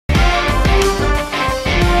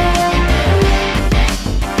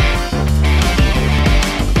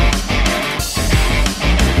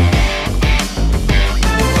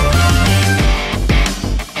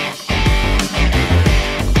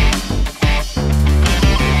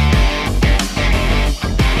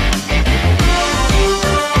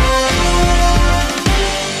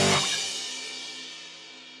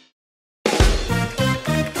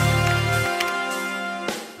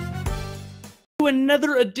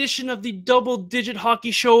another edition of the Double Digit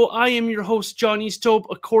Hockey Show. I am your host, John Easthope.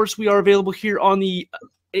 Of course, we are available here on the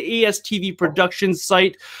ASTV production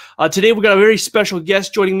site. Today, we've got a very special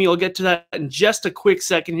guest joining me. I'll get to that in just a quick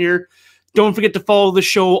second here. Don't forget to follow the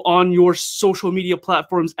show on your social media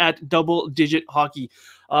platforms at Double Digit Hockey.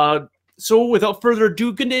 So without further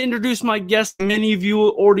ado, going to introduce my guest. Many of you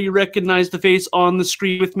already recognize the face on the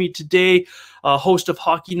screen with me today, host of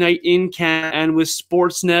Hockey Night in Canada and with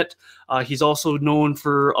Sportsnet. He's also known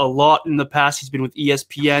for a lot in the past. He's been with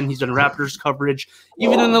ESPN. He's done Raptors coverage,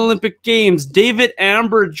 even in the Olympic Games. David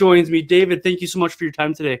Amber joins me. David, thank you so much for your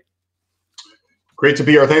time today. Great to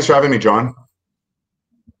be here. Thanks for having me, John.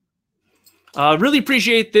 Really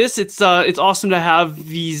appreciate this. It's awesome to have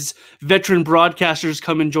these veteran broadcasters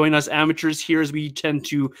come and join us amateurs here, as we tend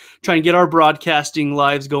to try and get our broadcasting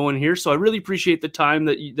lives going here. So I really appreciate the time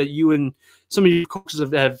that you and some of your coaches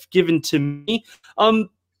have given to me.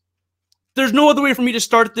 There's no other way for me to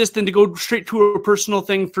start this than to go straight to a personal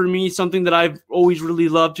thing for me. Something that I've always really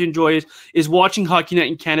loved to enjoy is watching Hockey Night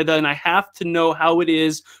in Canada, and I have to know how it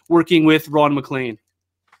is working with Ron MacLean.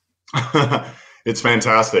 It's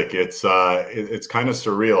fantastic. It's kind of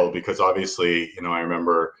surreal because obviously, I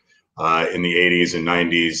remember in the 80s and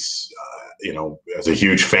 90s, as a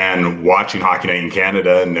huge fan watching Hockey Night in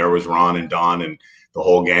Canada, and there was Ron and Don and the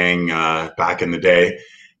whole gang back in the day.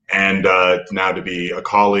 And now to be a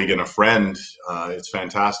colleague and a friend, it's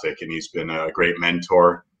fantastic. And he's been a great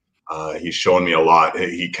mentor. He's shown me a lot.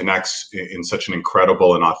 He connects in such an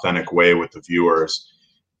incredible and authentic way with the viewers.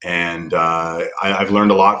 And I've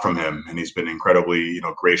learned a lot from him, and he's been incredibly,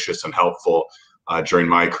 gracious and helpful during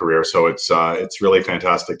my career. So it's really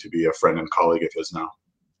fantastic to be a friend and colleague of his now.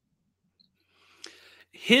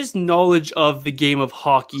 His knowledge of the game of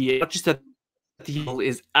hockey, not just at the level,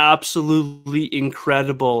 is absolutely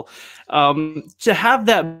incredible. To have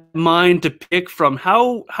that mind to pick from,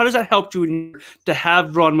 how does that help you to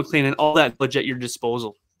have Ron MacLean and all that knowledge at your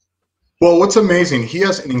disposal? Well, what's amazing, he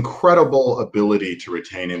has an incredible ability to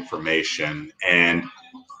retain information and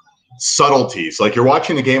subtleties. Like, you're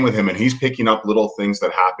watching the game with him and he's picking up little things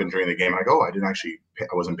that happen during the game. Like, oh, I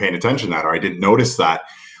wasn't paying attention to that, or I didn't notice that.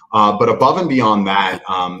 But above and beyond that,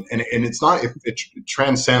 and it's not, it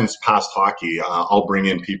transcends past hockey. I'll bring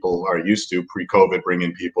in people, or used to pre-COVID, bring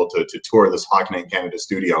in people to tour this Hockey Night in Canada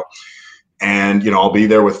studio. And, I'll be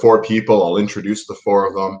there with 4 people. I'll introduce the 4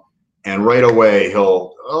 of them. And right away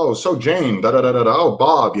he'll, oh, so Jane, oh,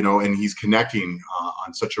 Bob, and he's connecting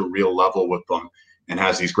on such a real level with them, and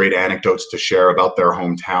has these great anecdotes to share about their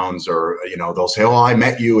hometowns. Or, they'll say, oh, I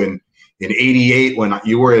met you in '88 when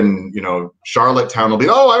you were in, Charlottetown. They'll be,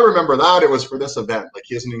 oh, I remember that. It was for this event. Like,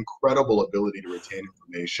 he has an incredible ability to retain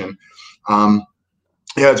information.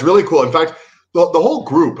 Yeah, it's really cool. In fact, the whole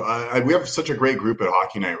group, we have such a great group at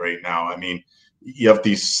Hockey Night right now. I mean, you have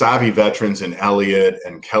these savvy veterans in Elliot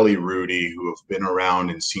and Kelly Rudy, who have been around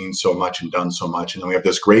and seen so much and done so much. And then we have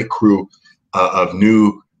this great crew of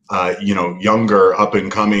new, younger,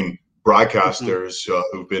 up-and-coming broadcasters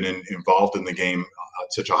who've been involved in the game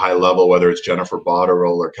at such a high level, whether it's Jennifer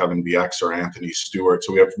Botterill or Kevin BX or Anthony Stewart.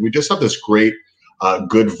 So we just have this great,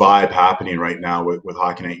 good vibe happening right now with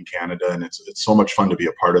Hockey Night in Canada, and it's so much fun to be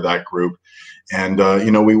a part of that group. And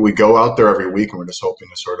we go out there every week, and we're just hoping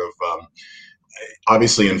to sort of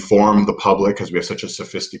obviously inform the public, because we have such a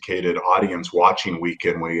sophisticated audience watching week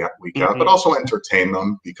in, week out, but also entertain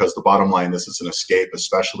them, because the bottom line, this is an escape,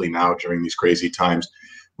 especially now during these crazy times.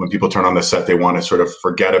 When people turn on the set, they want to sort of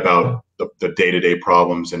forget about the day-to-day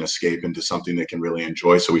problems and escape into something they can really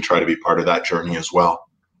enjoy. So we try to be part of that journey as well.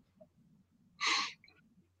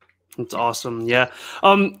 That's awesome. Yeah.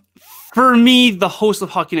 For me, the host of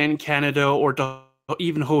Hockey Night in Canada, or to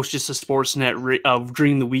even host just a Sportsnet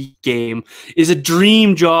during the week game, is a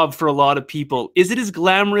dream job for a lot of people. Is it as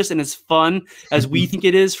glamorous and as fun as we think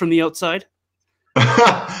it is from the outside?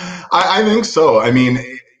 I think so. I mean,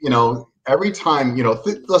 every time,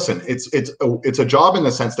 listen, it's a job in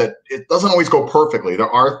the sense that it doesn't always go perfectly. There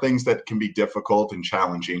are things that can be difficult and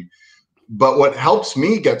challenging. But what helps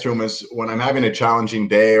me get through them is when I'm having a challenging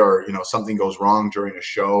day, or, something goes wrong during a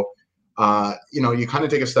show, you kind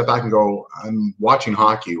of take a step back and go, I'm watching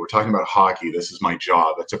hockey. We're talking about hockey. This is my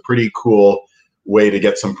job. It's a pretty cool way to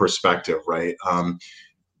get some perspective, right?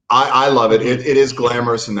 I love it. It is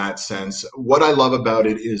glamorous in that sense. What I love about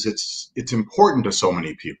it is it's important to so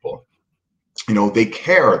many people. They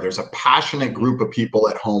care. There's a passionate group of people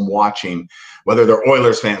at home watching, whether they're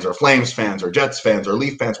Oilers fans or Flames fans or Jets fans or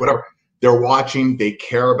Leaf fans, whatever. They're watching. They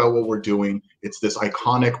care about what we're doing. It's this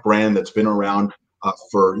iconic brand that's been around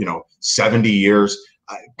for 70 years.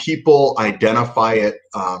 people identify it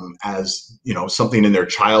as, you know, something in their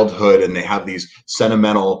childhood, and they have these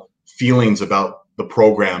sentimental feelings about the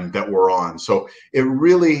program that we're on. So it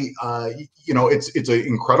really, you know, it's an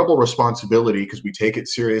incredible responsibility because we take it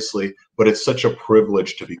seriously, but it's such a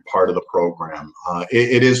privilege to be part of the program.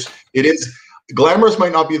 It is glamorous,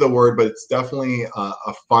 might not be the word, but it's definitely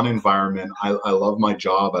a fun environment. I love my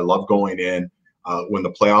job. I love going in. When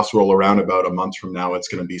the playoffs roll around about a month from now, it's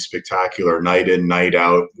going to be spectacular, night in, night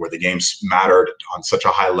out, where the games mattered on such a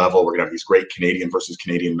high level. We're going to have these great Canadian versus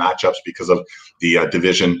Canadian matchups because of the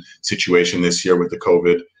division situation this year with the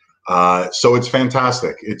COVID. So it's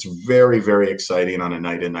fantastic. It's very, very exciting on a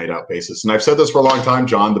night in, night out basis. And I've said this for a long time,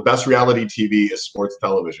 John, the best reality TV is sports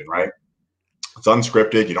television, right? It's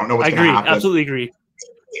unscripted. You don't know what's going to happen. Absolutely agree.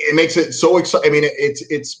 It makes it so exciting. I mean,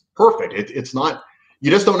 it's perfect. It's not. You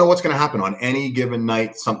just don't know what's going to happen on any given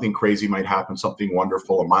night. Something crazy might happen, something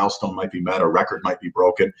wonderful, a milestone might be met, a record might be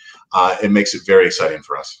broken. It makes it very exciting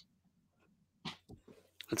for us.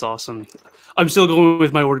 That's awesome. I'm still going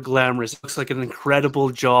with my word glamorous. It looks like an incredible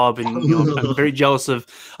job, and you know, I'm very jealous of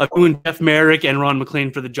you and Jeff Merrick and Ron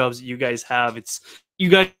MacLean for the jobs that you guys have. You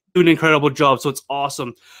guys do an incredible job, so it's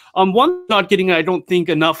awesome. One not getting, I don't think,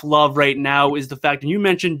 enough love right now is the fact, and you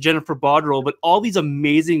mentioned Jennifer Botterill, but all these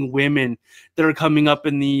amazing women that are coming up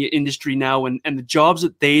in the industry now, and the jobs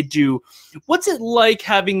that they do. What's it like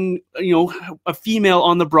having, you know, a female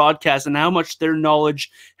on the broadcast, and how much their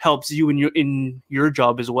knowledge helps you in your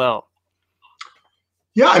job as well?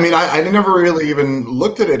 Yeah, I mean, I never really even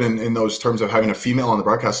looked at it in those terms of having a female on the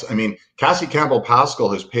broadcast. I mean, Cassie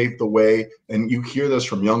Campbell-Pascal has paved the way, and you hear this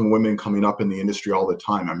from young women coming up in the industry all the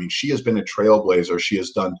time. I mean, she has been a trailblazer. She has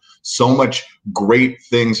done so much great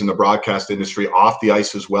things in the broadcast industry, off the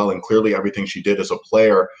ice as well, and clearly everything she did as a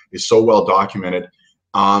player is so well documented.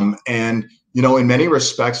 And, you know, in many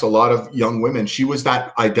respects, a lot of young women, she was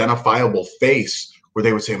that identifiable face where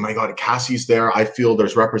they would say, my God, Cassie's there. I feel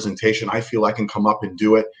there's representation. I feel I can come up and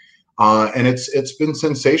do it. And it's been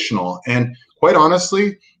sensational. And quite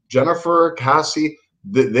honestly, Jennifer, Cassie,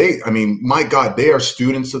 I mean, my God, they are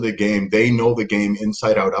students of the game. They know the game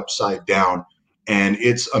inside out, upside down. And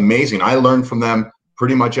it's amazing. I learn from them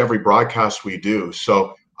pretty much every broadcast we do.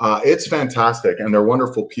 So it's fantastic. And they're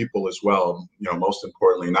wonderful people as well, you know, most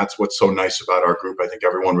importantly. And that's what's so nice about our group. I think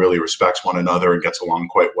everyone really respects one another and gets along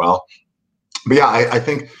quite well. But yeah, I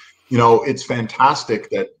think, you know, it's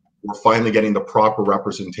fantastic that we're finally getting the proper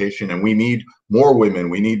representation, and we need more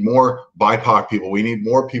women. We need more BIPOC people. We need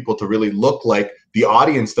more people to really look like the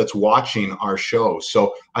audience that's watching our show.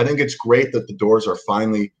 So I think it's great that the doors are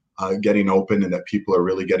finally getting open, and that people are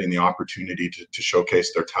really getting the opportunity to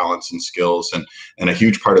showcase their talents and skills. And a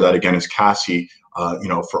huge part of that, again, is Cassie. You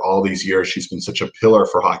know, for all these years, she's been such a pillar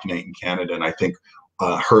for Hockey Night in Canada. And I think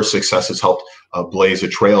her success has helped blaze a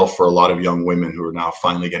trail for a lot of young women who are now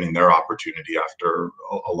finally getting their opportunity after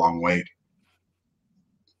a long wait.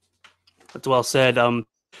 That's well said.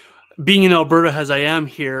 Being in Alberta as I am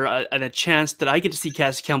here, and a chance that I get to see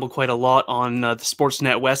Cassie Campbell quite a lot on the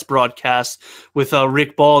Sportsnet West broadcast with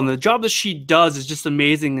Rick Ball, and the job that she does is just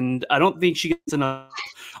amazing. And I don't think she gets enough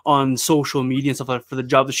on social media and stuff like that for the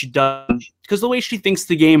job that she does, because the way she thinks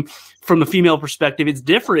the game from a female perspective, it's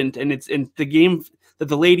different, and the game that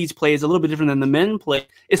the ladies play is a little bit different than the men play.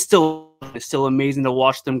 It's still amazing to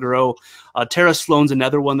watch them grow. Tara Sloan's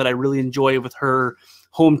another one that I really enjoy with her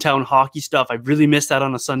hometown hockey stuff. I really missed that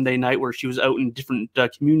on a Sunday night where she was out in different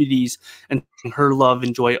communities, and her love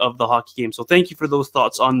and joy of the hockey game. So thank you for those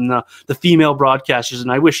thoughts on the female broadcasters,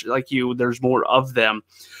 and I wish, like you, there's more of them.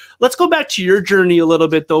 Let's go back to your journey a little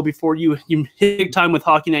bit, though, before you hit time with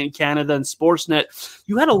Hockey Night in Canada and Sportsnet.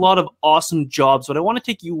 You had a lot of awesome jobs, but I want to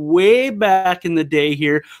take you way back in the day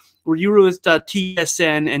here, where you were with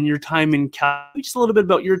TSN and your time in Calgary. Just a little bit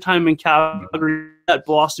about your time in Calgary that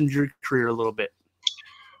blossomed your career a little bit.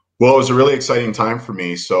 Well, it was a really exciting time for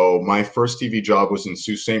me. So my first TV job was in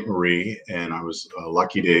Sault Ste. Marie, and I was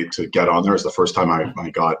lucky to get on there. It was the first time I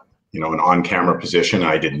got, you know, an on-camera position.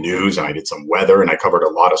 I did news, and I did some weather, and I covered a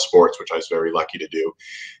lot of sports, which I was very lucky to do.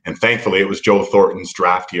 And thankfully, it was Joe Thornton's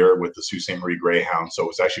draft year with the Sault Ste. Marie Greyhounds. So it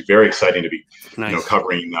was actually very exciting to be, nice, you know,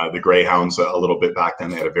 covering the Greyhounds a little bit back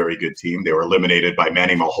then. They had a very good team. They were eliminated by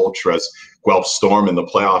Manny Malhotra's Guelph Storm in the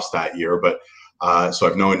playoffs that year. But so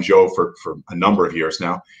I've known Joe for a number of years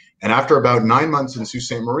now. And after about 9 months in Sault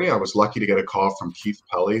Ste. Marie, I was lucky to get a call from Keith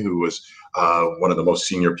Pelly, who was one of the most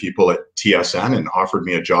senior people at TSN, and offered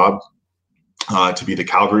me a job to be the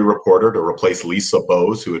Calgary reporter, to replace Lisa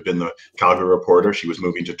Bowes, who had been the Calgary reporter. She was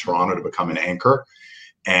moving to Toronto to become an anchor.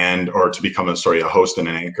 or to become a host and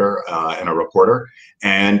an anchor and a reporter.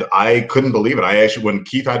 And I couldn't believe it. I actually, when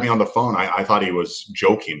Keith had me on the phone, I thought he was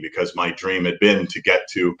joking, because my dream had been to get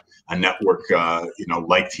to a network,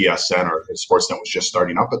 like TSN, or Sportsnet was just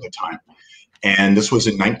starting up at the time. And this was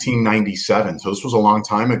in 1997. So this was a long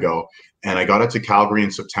time ago. And I got it to Calgary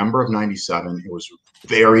in September of 97. It was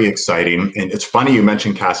very exciting. And it's funny you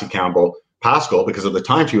mentioned Cassie Campbell-Pascal, because at the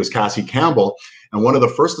time she was Cassie Campbell. And one of the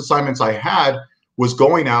first assignments I had was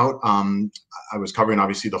going out. I was covering,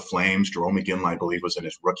 obviously, the Flames. Jerome McGinley, I believe, was in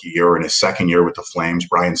his rookie year or in his second year with the Flames.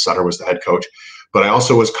 Brian Sutter was the head coach. But I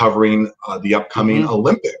also was covering the upcoming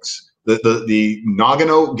Olympics, the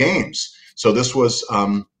Nagano Games. So this was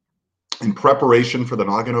in preparation for the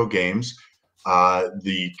Nagano Games.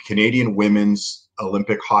 The Canadian women's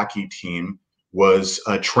Olympic hockey team was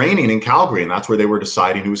training in Calgary, and that's where they were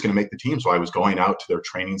deciding who was going to make the team. So I was going out to their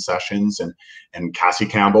training sessions, and Cassie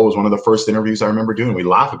Campbell was one of the first interviews I remember doing. We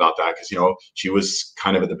laugh about that because, she was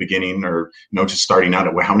kind of at the beginning, or, just starting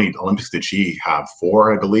out. How many Olympics did she have?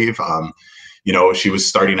 4, I believe. She was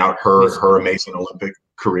starting out her amazing Olympic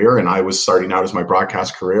career, and I was starting out as my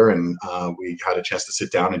broadcast career, and we had a chance to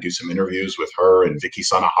sit down and do some interviews with her and Vicky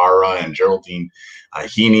Sanahara and Geraldine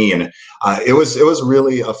Heaney, and it was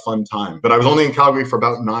really a fun time. But I was only in Calgary for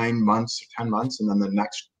about 9 months, 10 months, and then the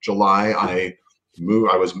next July I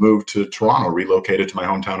was moved to Toronto, relocated to my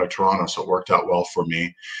hometown of Toronto, so it worked out well for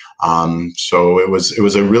me. So it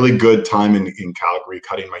was a really good time in Calgary,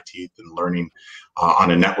 cutting my teeth and learning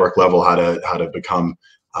on a network level how to become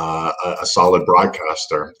a solid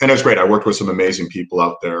broadcaster. And it was great. I worked with some amazing people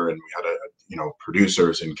out there, and we had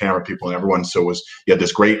producers and camera people and everyone. So you had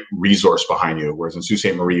this great resource behind you, whereas in Sault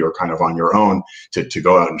Ste. Marie, you're kind of on your own to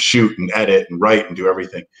go out and shoot and edit and write and do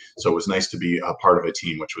everything. So it was nice to be a part of a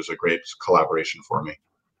team, which was a great collaboration for me.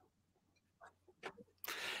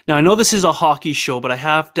 Now, I know this is a hockey show, but I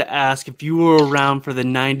have to ask if you were around for the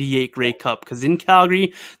 '98 Grey Cup, because in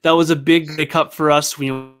Calgary, that was a big Grey Cup for us.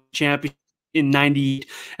 We won champion in '98,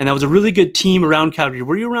 and that was a really good team around Calgary.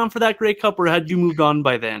 Were you around for that Grey Cup, or had you moved on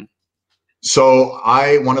by then? So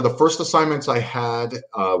one of the first assignments I had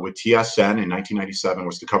with TSN in 1997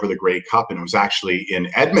 was to cover the Grey Cup, and it was actually in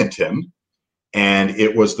Edmonton. And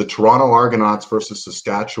it was the Toronto Argonauts versus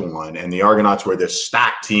Saskatchewan, and the Argonauts were this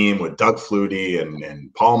stacked team with Doug Flutie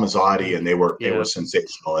and Paul Mazzotti, and they were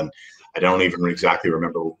sensational. And I don't even exactly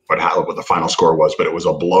remember what the final score was, but it was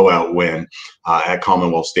a blowout win at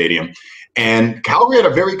Commonwealth Stadium. And Calgary had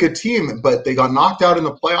a very good team, but they got knocked out in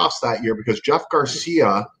the playoffs that year because Jeff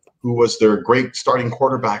Garcia, who was their great starting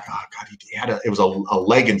quarterback, it was a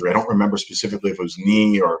leg injury. I don't remember specifically if it was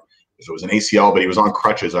knee or if it was an ACL, but he was on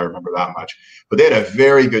crutches. I remember that much. But they had a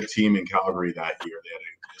very good team in Calgary that year. They had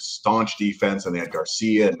a staunch defense, and they had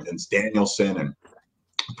Garcia and Vince Danielson, and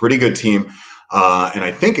a pretty good team. And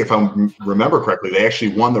I think, if I remember correctly, they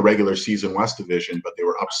actually won the regular season West Division, but they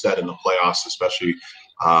were upset in the playoffs, especially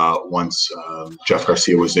once Jeff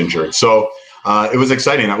Garcia was injured. So it was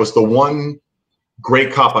exciting. That was the one Grey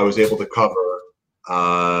Cup I was able to cover,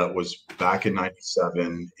 was back in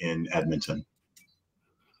 '97 in Edmonton.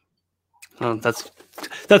 Oh,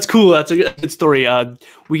 that's cool. That's a good story.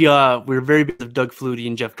 We were very big of Doug Flutie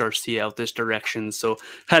and Jeff Garcia out this direction, so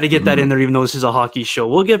had to get that in there, even though this is a hockey show.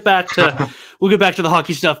 We'll get back to the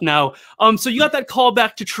hockey stuff now. So you got that call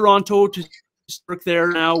back to Toronto to work there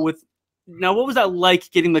now. What was that like,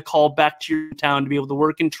 getting the call back to your town to be able to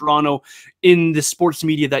work in Toronto in the sports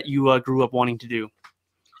media that you grew up wanting to do?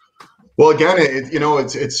 Well, again,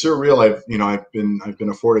 it's surreal. I've been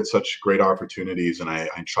afforded such great opportunities, and I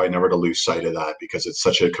try never to lose sight of that, because it's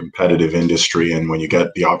such a competitive industry. And when you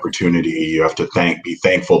get the opportunity, you have to be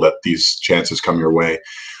thankful that these chances come your way.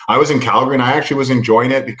 I was in Calgary, and I actually was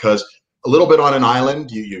enjoying it, because a little bit on an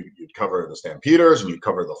island, you'd cover the Stampeders and you'd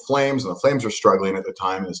cover the Flames, and the Flames were struggling at the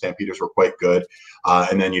time, and the Stampeders were quite good.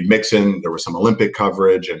 And then you'd mix in, there was some Olympic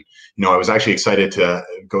coverage, and I was actually excited to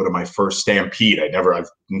go to my first Stampede. I've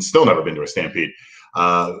still never been to a Stampede.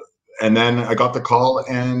 And then I got the call,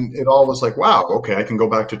 and it all was like, wow, okay, I can go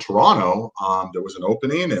back to Toronto. There was an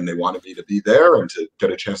opening, and they wanted me to be there and to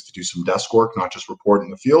get a chance to do some desk work, not just report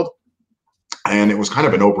in the field. And it was kind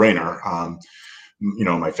of a no-brainer.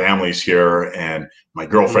 My family's here, and my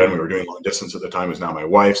girlfriend, we were doing long distance at the time, is now my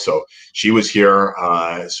wife. So she was here.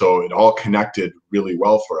 So it all connected really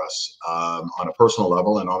well for us on a personal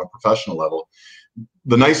level and on a professional level.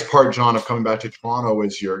 The nice part, John, of coming back to Toronto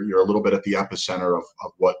is you're a little bit at the epicenter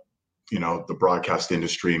of what, the broadcast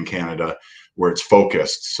industry in Canada, where it's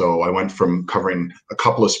focused. So I went from covering a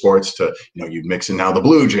couple of sports to, you'd mix in now the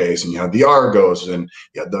Blue Jays, and you had the Argos, and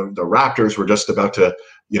the Raptors were just about to,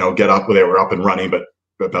 get up. They were up and running, but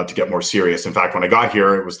about to get more serious. In fact, when I got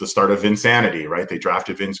here, it was the start of Vinsanity, right? They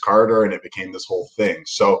drafted Vince Carter, and it became this whole thing.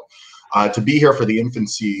 So to be here for the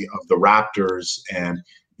infancy of the Raptors, and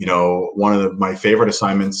one of my favorite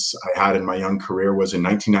assignments I had in my young career was in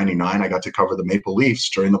 1999. I got to cover the Maple Leafs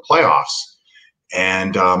during the playoffs.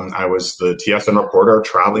 And I was the TSN reporter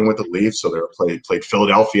traveling with the Leafs. So they played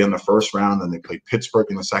Philadelphia in the first round, then they played Pittsburgh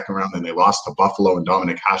in the second round, then they lost to Buffalo and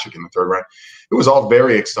Dominic Hasek in the third round. It was all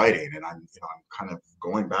very exciting, and I'm kind of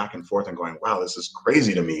going back and forth and going, wow, this is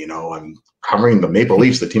crazy to me. I'm covering the Maple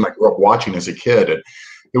Leafs, the team I grew up watching as a kid, and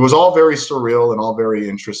it was all very surreal and all very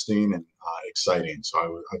interesting and exciting.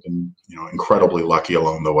 So I've been incredibly lucky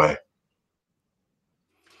along the way.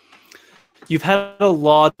 You've had a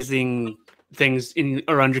lot of things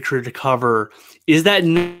around your career to cover. Is that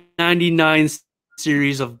 99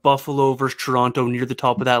 series of Buffalo versus Toronto near the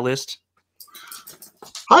top of that list?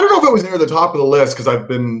 I don't know if it was near the top of the list, because I've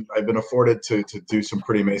been afforded to do some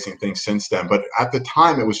pretty amazing things since then. But at the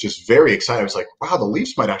time, it was just very exciting. I was like, wow, the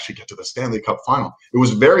Leafs might actually get to the Stanley Cup final. It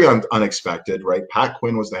was very unexpected, right? Pat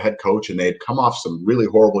Quinn was the head coach, and they had come off some really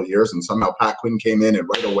horrible years, and somehow Pat Quinn came in, and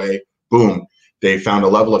right away, boom, they found a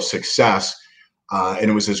level of success. And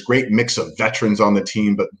it was this great mix of veterans on the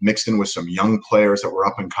team, but mixed in with some young players that were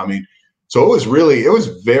up and coming. So it was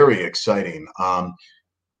very exciting.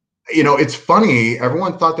 It's funny.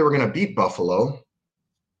 Everyone thought they were going to beat Buffalo,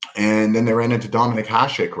 and then they ran into Dominic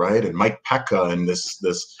Hasek, right, and Mike Peca, and this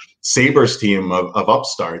Sabres team of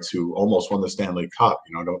upstarts who almost won the Stanley Cup.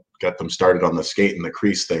 Don't get them started on the skate and the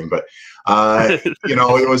crease thing, but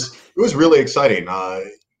it was really exciting.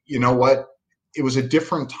 You know what? It was a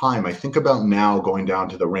different time. I think about now going down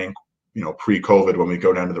to the rink, pre-COVID, when we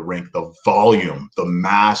go down to the rink, the volume, the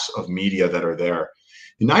mass of media that are there.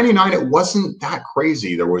 In 99, it wasn't that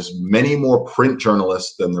crazy. There was many more print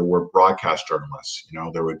journalists than there were broadcast journalists.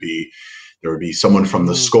 There would be someone from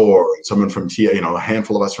the Score, and someone from a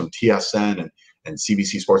handful of us from TSN and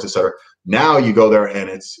CBC Sports, etc. Now you go there and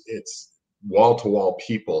it's wall-to-wall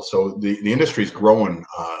people. So the industry's grown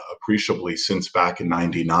appreciably since back in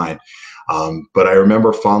 99. But I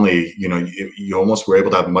remember fondly, you almost were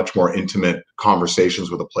able to have much more intimate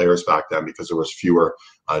conversations with the players back then because there was fewer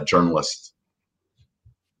journalists.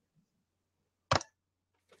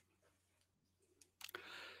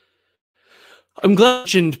 I'm glad you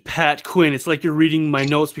mentioned Pat Quinn. It's like you're reading my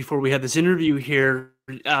notes before we had this interview here.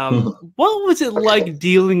 What was it like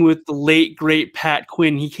dealing with the late, great Pat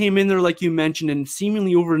Quinn? He came in there, like you mentioned, and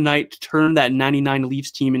seemingly overnight turned that 99 Leafs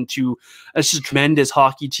team into a tremendous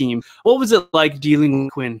hockey team. What was it like dealing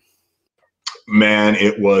with Quinn? Man,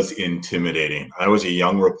 it was intimidating. I was a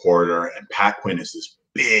young reporter, and Pat Quinn is this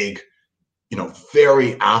big,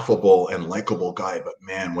 very affable and likable guy. But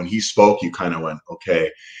man, when he spoke, you kind of went,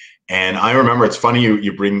 okay. And I remember, it's funny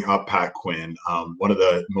you bring up Pat Quinn. One of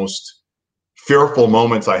the most fearful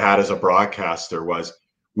moments I had as a broadcaster was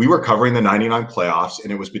we were covering the 99 playoffs,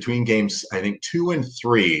 and it was between games, I think 2 and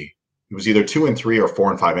 3. It was either 2 and 3 or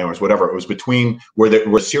 4 and 5 hours, whatever. It was between where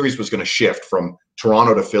the series was going to shift from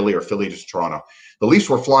Toronto to Philly or Philly to Toronto. The Leafs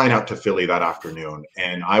were flying out to Philly that afternoon,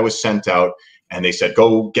 and I was sent out, and they said,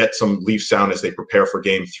 go get some Leaf sound as they prepare for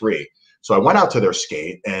game 3. So I went out to their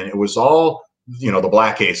skate, and it was all the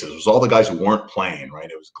Black Aces. It was all the guys who weren't playing, right?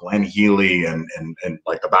 It was Glenn Healy and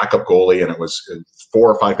like the backup goalie, and it was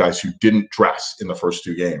 4 or 5 guys who didn't dress in the first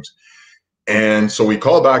 2 games. And so we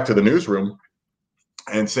called back to the newsroom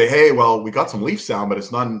and say, hey, well, we got some Leaf sound, but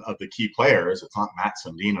it's none of the key players. It's not Matt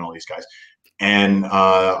Sundin and all these guys. And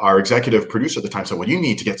our executive producer at the time said, well, you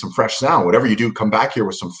need to get some fresh sound. Whatever you do, come back here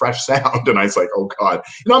with some fresh sound. And I was like, oh, God.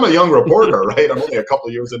 I'm a young reporter, right? I'm only a couple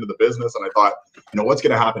of years into the business. And I thought, what's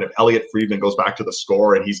going to happen if Elliot Friedman goes back to the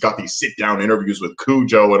Score and he's got these sit-down interviews with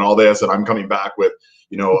Cujo and all this, and I'm coming back with,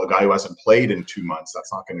 a guy who hasn't played in 2 months.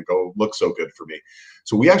 That's not going to look so good for me.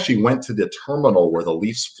 So we actually went to the terminal where the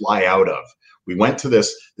Leafs fly out of. We went to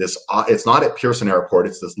this it's not at Pearson Airport.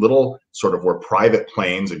 It's this little sort of where private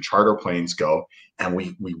planes and charter planes go. And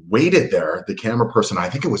we waited there. The camera person, I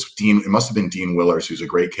think it was Dean, it must have been Dean Willers, who's a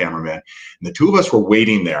great cameraman. And the 2 of us were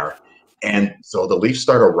waiting there. And so the Leafs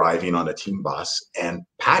start arriving on a team bus, and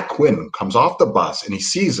Pat Quinn comes off the bus, and he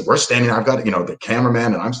sees that we're standing. I've got, the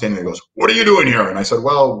cameraman, and I'm standing there. He goes, what are you doing here? And I said,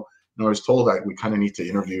 well, I was told that we kind of need to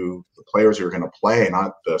interview the players who are going to play,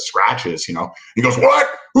 not the scratches, He goes, what?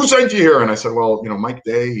 Who sent you here? And I said, well, Mike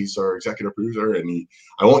Day, he's our executive producer, and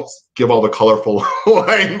I won't give all the colorful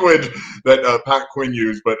language that Pat Quinn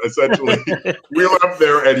used, but essentially we left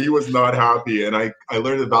there, and he was not happy. And I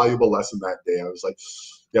learned a valuable lesson that day. I was like,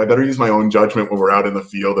 yeah, I better use my own judgment when we're out in the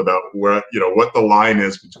field about where, what the line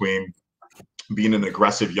is between being an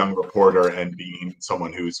aggressive young reporter and being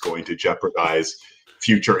someone who's going to jeopardize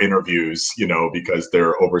future interviews, you know, because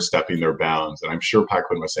they're overstepping their bounds. And I'm sure Pat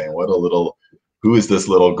Quinn was saying, who is this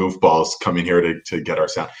little goofballs coming here to get our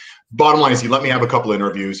sound? Bottom line is he let me have a couple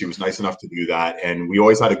interviews. He was nice enough to do that. And we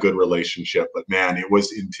always had a good relationship, but man, it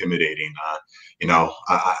was intimidating. You know,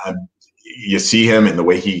 you see him and the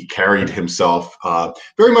way he carried himself,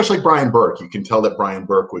 very much like Brian Burke. You can tell that Brian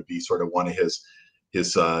Burke would be sort of one of his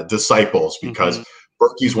disciples, because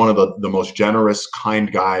Berkey's one of the most generous,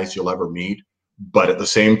 kind guys you'll ever meet. But at the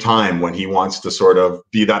same time, when he wants to sort of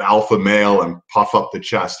be that alpha male and puff up the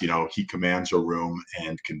chest, you know, he commands a room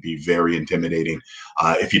and can be very intimidating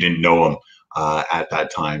if you didn't know him at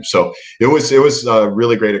that time. So it was a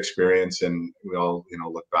really great experience, and we all, you know,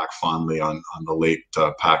 look back fondly on the late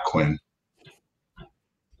Pat Quinn.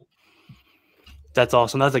 That's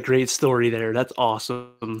awesome. That's a great story there. That's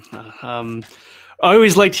awesome. I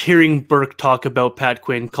always liked hearing Burke talk about Pat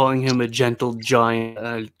Quinn, calling him a gentle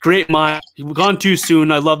giant. Great mind. He was gone too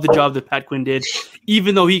soon. I love the job that Pat Quinn did.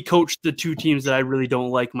 Even though he coached the two teams that I really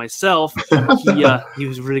don't like myself, he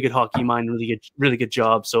was a really good hockey mind, really good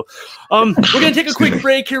job. So we're going to take a quick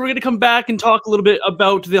break here. We're going to come back and talk a little bit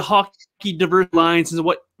about the Hockey Diverse Alliance and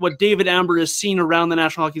what David Amber has seen around the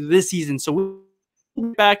National Hockey this season. So we'll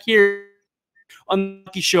be back here on the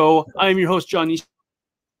Hockey Show. I am your host, John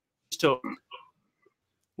Easthope.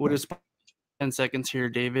 What is 10 seconds here,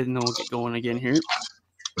 David, and then we'll get going again here.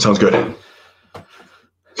 Sounds good.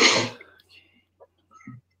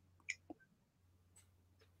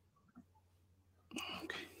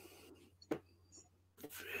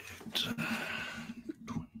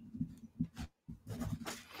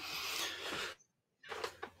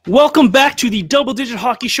 Welcome back to the Double Digit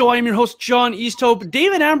Hockey Show. I am your host, John Easthope.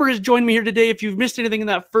 David Amber has joined me here today. If you've missed anything in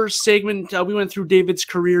that first segment, we went through David's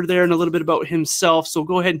career there and a little bit about himself. So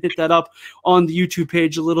go ahead and hit that up on the YouTube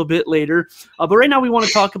page a little bit later. But right now we want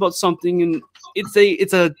to talk about something, and it's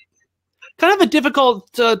a kind of a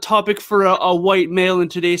difficult topic for a white male in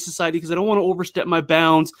today's society, because I don't want to overstep my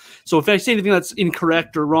bounds. So if I say anything that's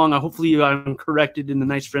incorrect or wrong, hopefully I'm corrected in a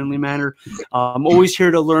nice, friendly manner. I'm always here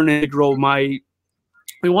to learn and to grow.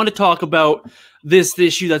 We want to talk about this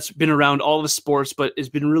issue that's been around all of sports, but has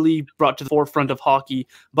been really brought to the forefront of hockey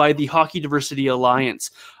by the Hockey Diversity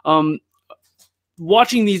Alliance.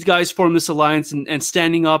 Watching these guys form this alliance and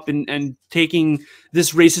standing up and taking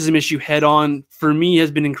this racism issue head on, for me,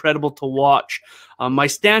 has been incredible to watch. My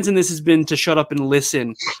stance in this has been to shut up and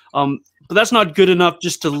listen. But that's not good enough.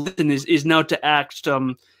 Just to listen is now to act.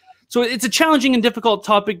 So it's a challenging and difficult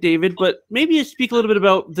topic, David, but maybe you speak a little bit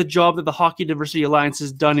about the job that the Hockey Diversity Alliance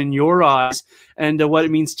has done in your eyes, and what it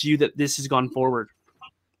means to you that this has gone forward.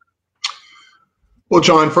 Well,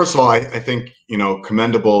 John, first of all, I think, you know,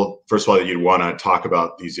 commendable, first of all, that you'd want to talk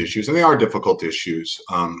about these issues, and they are difficult issues.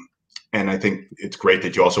 And I think it's great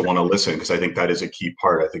that you also want to listen, because I think that is a key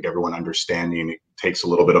part. I think everyone understanding, it takes a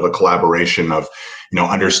little bit of a collaboration of, you know,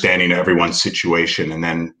 understanding everyone's situation, and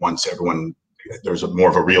then once there's more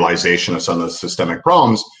of a realization of some of the systemic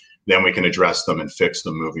problems, then we can address them and fix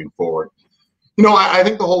them moving forward. You know, I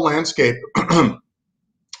think the whole landscape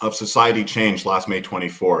of society changed last May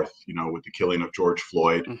 24th, you know, with the killing of George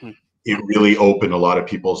Floyd. It really opened a lot of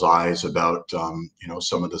people's eyes about, you know,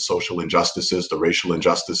 some of the social injustices, the racial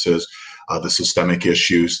injustices, the systemic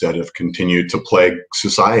issues that have continued to plague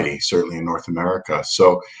society, certainly in North America.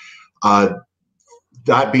 So,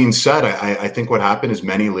 that being said, I think what happened is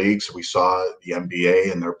many leagues, we saw the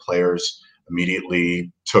NBA and their players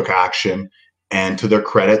immediately took action. And to their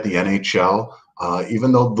credit, the NHL,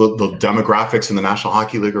 even though the demographics in the National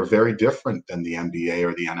Hockey League are very different than the NBA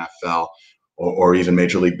or the NFL or even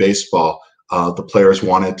Major League Baseball, the players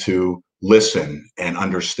wanted to listen and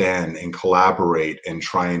understand and collaborate and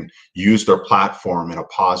try and use their platform in a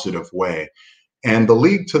positive way. And the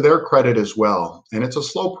league, to their credit as well, and it's a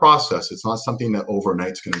slow process. It's not something that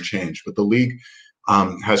overnight's going to change, but the league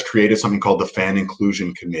has created something called the Fan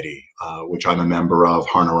Inclusion Committee, which I'm a member of,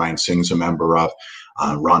 Harna Ryan Singh's a member of,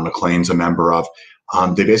 Ron MacLean's a member of.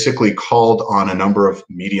 They basically called on a number of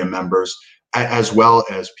media members, as well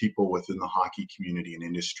as people within the hockey community and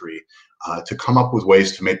industry, to come up with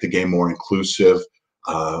ways to make the game more inclusive,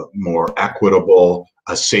 more equitable,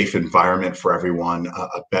 a safe environment for everyone,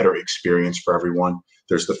 a better experience for everyone.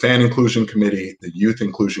 There's the Fan Inclusion Committee, the Youth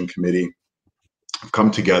Inclusion Committee have come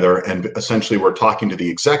together, and essentially we're talking to the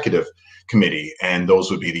Executive Committee, and those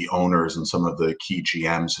would be the owners and some of the key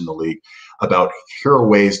GMs in the league, about here are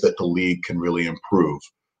ways that the league can really improve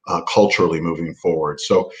culturally moving forward.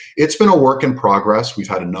 So it's been a work in progress. We've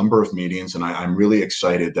had a number of meetings, and I'm really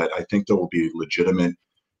excited that I think there will be legitimate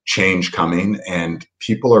change coming, and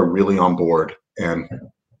people are really on board. And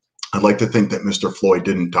I'd like to think that Mr. Floyd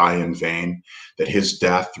didn't die in vain, that his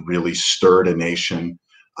death really stirred a nation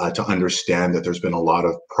to understand that there's been a lot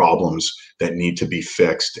of problems that need to be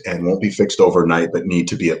fixed and won't be fixed overnight, but need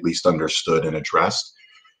to be at least understood and addressed.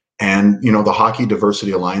 And, you know, the Hockey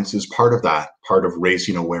Diversity Alliance is part of that, part of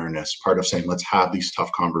raising awareness, part of saying, let's have these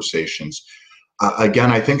tough conversations.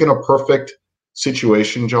 Again, I think in a perfect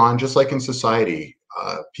situation, John, just like in society,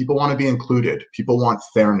 people want to be included. People want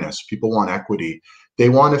fairness. People want equity. They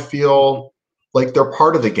want to feel like they're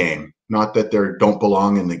part of the game, not that they don't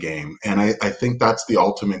belong in the game. And I think that's the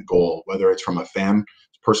ultimate goal, whether it's from a fan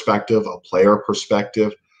perspective, a player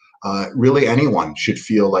perspective, really anyone should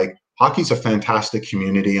feel like hockey's a fantastic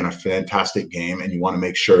community and a fantastic game, and you want to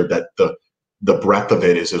make sure that the breadth of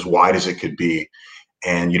it is as wide as it could be.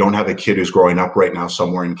 And you don't have a kid who's growing up right now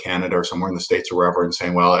somewhere in Canada or somewhere in the States or wherever and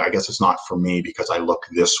saying, well, I guess it's not for me because I look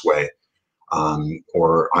this way,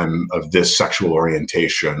 or I'm of this sexual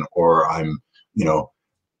orientation, or I'm, you know,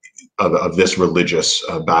 of this religious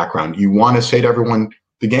background. You want to say to everyone,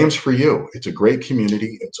 the game's for you. It's a great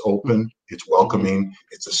community. It's open. It's welcoming.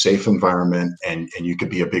 It's a safe environment, and you could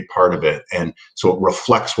be a big part of it. And so it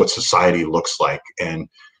reflects what society looks like. And,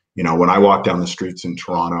 you know, when I walk down the streets in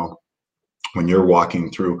Toronto, when you're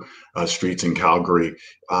walking through streets in Calgary,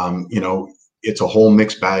 you know, it's a whole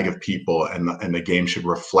mixed bag of people, and the game should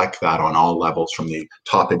reflect that on all levels, from the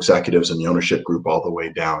top executives and the ownership group all the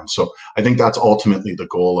way down. So I think that's ultimately the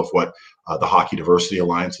goal of what the Hockey Diversity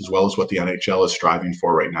Alliance, as well as what the NHL is striving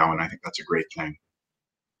for right now, and I think that's a great thing.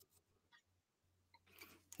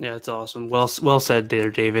 Yeah, it's awesome. Well said there,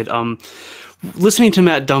 David. Listening to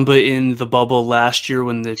Matt Dumba in the bubble last year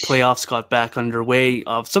when the playoffs got back underway,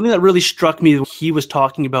 something that really struck me, he was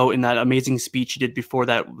talking about in that amazing speech he did before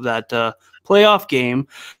that playoff game.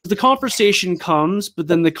 The conversation comes, but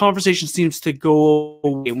then the conversation seems to go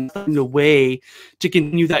away to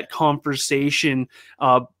continue that conversation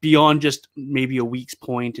beyond just maybe a week's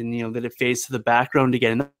point, and you know that it fades to the background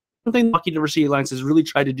again. One thing the Hockey Diversity Alliance has really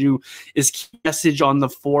tried to do is keep message on the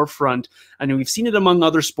forefront. I know we've seen it among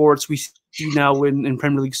other sports. We see now in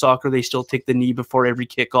Premier League soccer, they still take the knee before every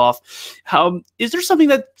kickoff. Is there something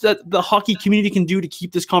that the hockey community can do to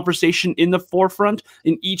keep this conversation in the forefront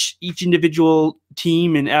in each individual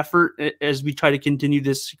team and effort as we try to continue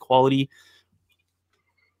this equality?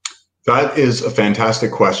 That is a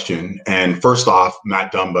fantastic question. And first off,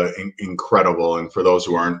 Matt Dumba, incredible. And for those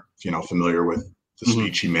who aren't, you know, familiar with the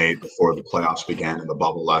speech he made before the playoffs began in the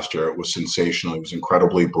bubble last year, it was sensational. He was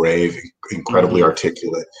incredibly brave, incredibly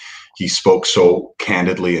articulate. He spoke so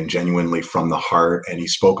candidly and genuinely from the heart, and he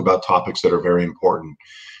spoke about topics that are very important.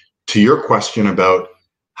 To your question about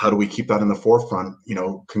how do we keep that in the forefront, you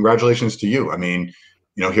know, congratulations to you. I mean,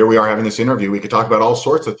 you know, here we are having this interview. We could talk about all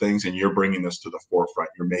sorts of things, and you're bringing this to the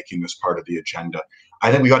forefront. You're making this part of the agenda.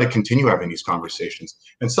 I think we got to continue having these conversations.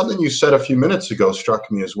 And something you said a few minutes ago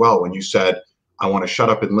struck me as well, when you said, I want to shut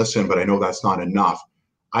up and listen, but I know that's not enough.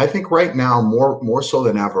 I think right now, more so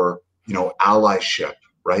than ever, you know, allyship,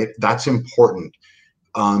 right? That's important.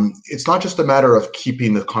 It's not just a matter of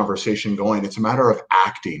keeping the conversation going. It's a matter of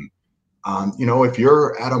acting. You know, if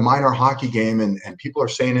you're at a minor hockey game and people are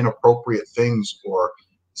saying inappropriate things or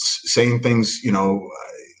saying things, you know,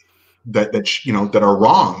 that are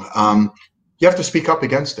wrong, you have to speak up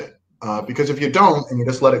against it. Because if you don't and you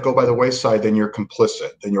just let it go by the wayside, then you're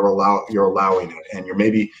complicit. Then you're allowing it, and you're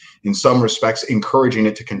maybe in some respects encouraging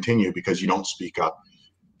it to continue because you don't speak up.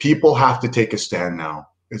 People have to take a stand now.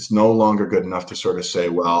 It's no longer good enough to sort of say,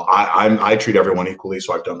 well, I treat everyone equally,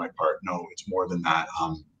 so I've done my part. No, it's more than that.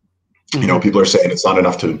 You know, people are saying it's not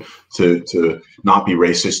enough to not be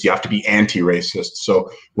racist. You have to be anti-racist. So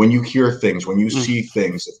when you hear things, when you see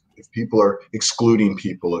things, if people are excluding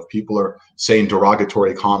people, if people are saying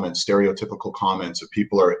derogatory comments, stereotypical comments, if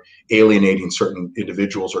people are alienating certain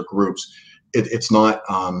individuals or groups, it's not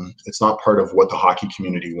part of what the hockey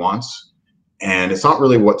community wants, and it's not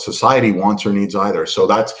really what society wants or needs either.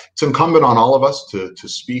 So it's incumbent on all of us to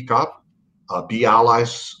speak up. Be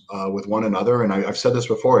allies with one another. And I've said this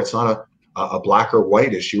before, it's not a black or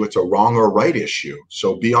white issue, it's a wrong or right issue.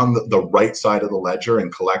 So be on the right side of the ledger,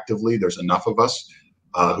 and collectively there's enough of us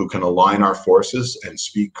who can align our forces and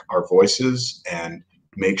speak our voices and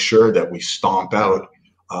make sure that we stomp out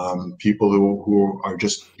people who are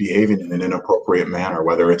just behaving in an inappropriate manner,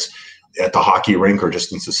 whether it's at the hockey rink or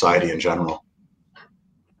just in society in general.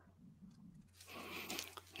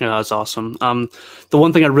 Yeah, that's awesome. The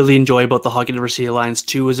one thing I really enjoy about the Hockey Diversity Alliance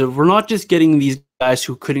too is that we're not just getting these guys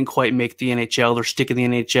who couldn't quite make the NHL or stick in the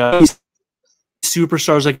NHL.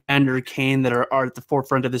 superstars like Andrew Kane that are at the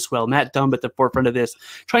forefront of this. Well, Matt Dumb at the forefront of this,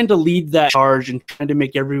 trying to lead that charge and trying to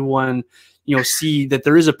make everyone, you know, see that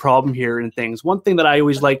there is a problem here and things. One thing that I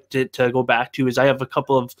always like to go back to is I have a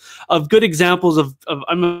couple of good examples of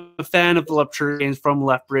I'm a fan of the Raptors from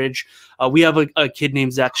Lethbridge. We have a kid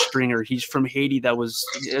named Zach Stringer. He's from Haiti that was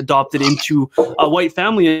adopted into a white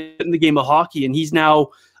family in the game of hockey, and he's now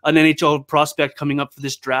an NHL prospect coming up for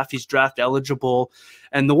this draft. He's draft eligible.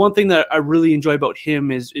 And the one thing that I really enjoy about him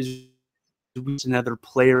is another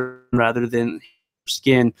player rather than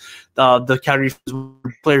skin. The Calgary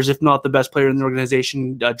players, if not the best player in the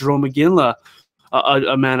organization, Jerome McGinley,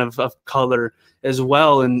 a man of color as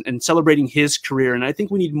well, and celebrating his career. And I think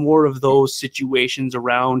we need more of those situations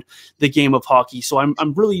around the game of hockey. So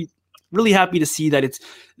I'm really happy to see that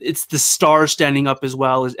it's the stars standing up as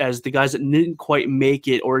well as the guys that didn't quite make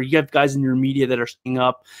it, or you have guys in your media that are standing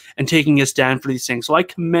up and taking a stand for these things. So I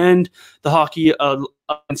commend the hockey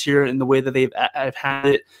audience here in the way that I've had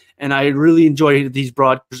it, and I really enjoy these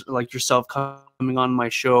broadcasters like yourself coming on my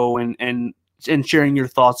show and sharing your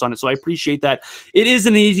thoughts on it. So I appreciate that. It is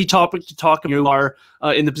an easy topic to talk about. You are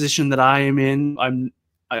in the position that I am in.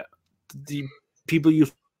 The people you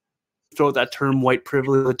throw that term white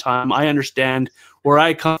privilege all the time. I understand where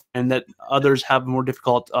I come and that others have a more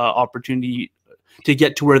difficult opportunity to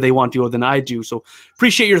get to where they want to go than I do. So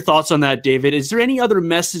appreciate your thoughts on that, David. Is there any other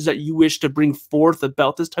message that you wish to bring forth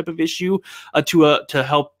about this type of issue to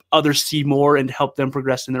help others see more and help them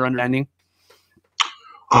progress in their understanding?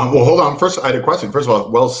 Well, hold on. First, I had a question. First of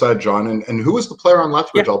all, well said, John. And who was the player on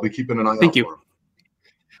Lethbridge? Yeah. I'll be keeping an eye out for him.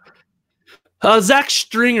 Zach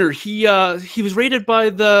Stringer, he was rated by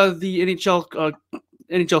the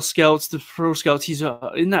NHL scouts, the pro scouts. He's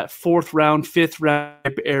in that fourth round, fifth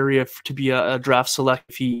round area to be a draft select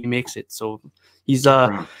if he makes it. So he's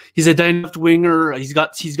a dynamic winger. He's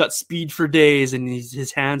got speed for days, and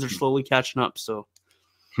his hands are slowly catching up. So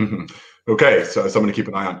okay, so something to keep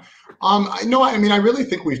an eye on. I really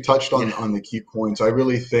think we've touched on the key points. I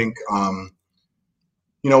really think.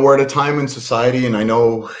 We're at a time in society, and I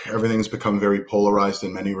know everything's become very polarized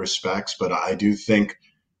in many respects, but I do think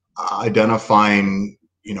identifying,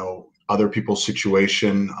 other people's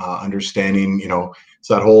situation, understanding, it's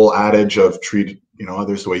that whole adage of treat,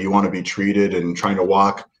 others the way you want to be treated, and trying to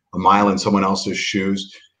walk a mile in someone else's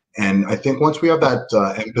shoes. And I think once we have that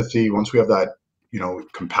empathy, once we have that,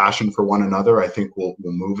 compassion for one another, I think we'll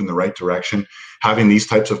move in the right direction. Having these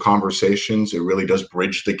types of conversations, it really does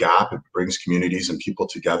bridge the gap. It brings communities and people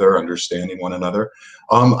together, understanding one another.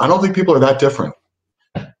 I don't think people are that different.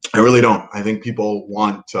 I really don't. I think people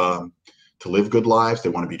want to live good lives. They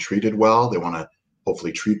want to be treated well. They want to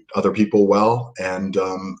hopefully treat other people well. And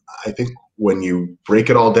I think when you break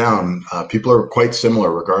it all down, people are quite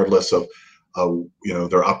similar, regardless of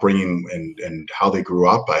their upbringing and how they grew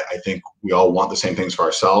up. I think we all want the same things for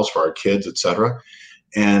ourselves, for our kids, etc.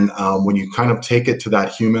 And when you kind of take it to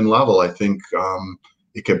that human level, I think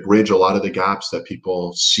it could bridge a lot of the gaps that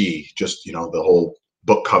people see. Just, the whole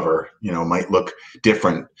book cover, might look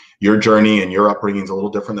different. Your journey and your upbringing is a little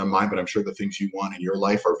different than mine, but I'm sure the things you want in your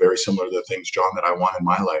life are very similar to the things, John, that I want in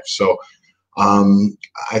my life. So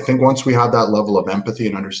I think once we have that level of empathy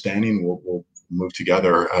and understanding, we'll move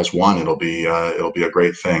together as one. It'll be a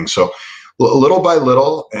great thing. So little by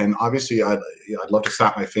little, and obviously I'd love to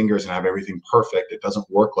snap my fingers and have everything perfect. It doesn't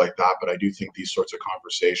work like that, but I do think these sorts of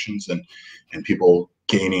conversations and people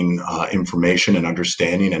gaining information and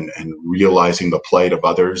understanding and realizing the plight of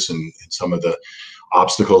others and some of the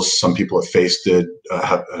obstacles some people have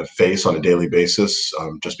faced on a daily basis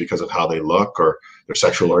just because of how they look or their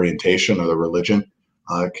sexual orientation or their religion.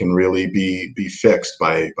 Can really be fixed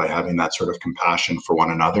by having that sort of compassion for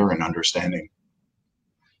one another and understanding.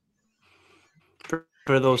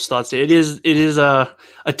 For those thoughts, it is a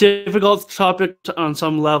difficult topic on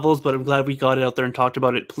some levels, but I'm glad we got it out there and talked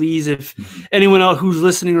about it. Please, if anyone out who's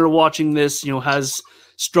listening or watching this, has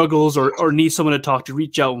struggles or needs someone to talk to,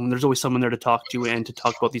 reach out. And there's always someone there to talk to and to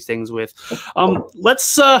talk about these things with.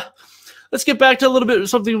 Let's get back to a little bit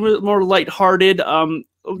something more lighthearted.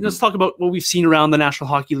 Let's talk about what we've seen around the National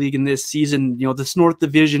Hockey League in this season. This North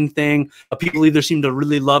Division thing, people either seem to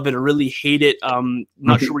really love it or really hate it.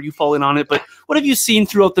 Not sure where you fall in on it, but what have you seen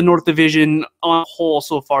throughout the North Division on a whole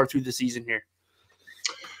so far through the season here?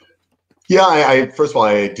 Yeah, I first of all,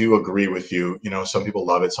 I do agree with you. Some people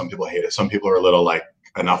love it, some people hate it. Some people are a little like,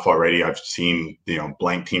 enough already. I've seen,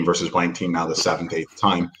 blank team versus blank team now the 7th, 8th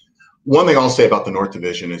time. One thing I'll say about the North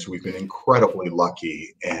Division is we've been incredibly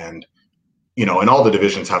lucky, and and all the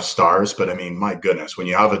divisions have stars, but I mean, my goodness, when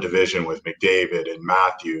you have a division with McDavid and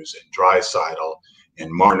Matthews and Draisaitl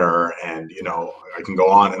Marner, and I can go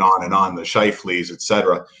on and on and on, the Scheifele's,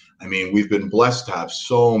 etc. I mean, we've been blessed to have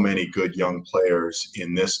so many good young players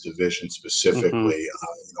in this division specifically.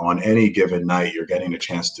 On any given night, you're getting a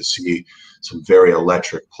chance to see some very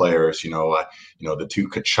electric players. The two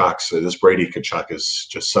Kachucks. This Brady Kachuk is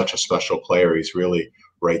just such a special player. He's really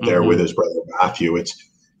right there with his brother Matthew. It's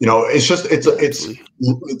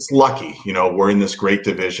lucky. We're in this great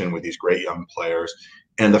division with these great young players.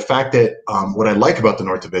 And the fact that what I like about the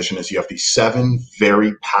North Division is you have these 7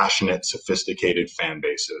 very passionate, sophisticated fan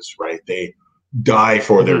bases, right? They die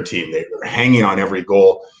for their team. They're hanging on every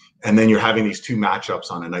goal. And then you're having these 2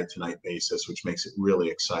 matchups on a night-to-night basis, which makes it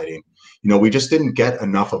really exciting. We just didn't get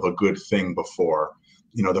enough of a good thing before.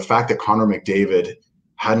 The fact that Connor McDavid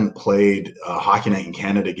hadn't played a Hockey Night in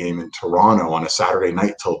Canada game in Toronto on a Saturday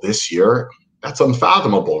night till this year, that's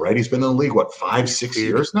unfathomable, right? He's been in the league, 5-6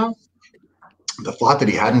 years now? The thought that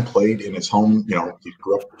he hadn't played in his home, he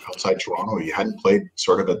grew up outside Toronto, he hadn't played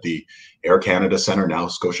sort of at the Air Canada Centre, now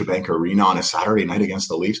Scotiabank Arena, on a Saturday night against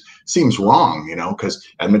the Leafs seems wrong, because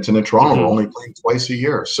Edmonton and Toronto are only playing twice a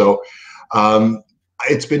year. So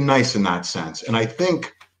it's been nice in that sense. And I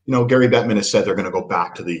think, Gary Bettman has said they're going to go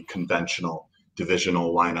back to the conventional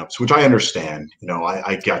divisional lineups, which I understand.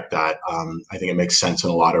 I get that. I think it makes sense in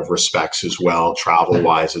a lot of respects as well,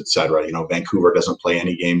 travel-wise, et cetera. Vancouver doesn't play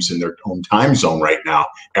any games in their own time zone right now.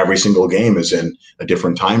 Every single game is in a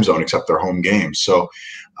different time zone except their home games. So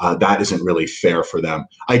that isn't really fair for them.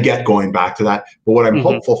 I get going back to that. But what I'm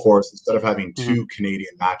hopeful for is, instead of having 2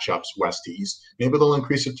 Canadian matchups, west to east, maybe they'll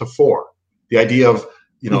increase it to 4. The idea of,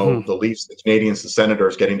 the Leafs, the Canadians, the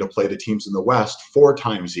Senators getting to play the teams in the West 4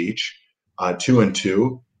 times each, 2 and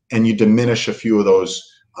 2, and you diminish a few of those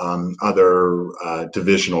other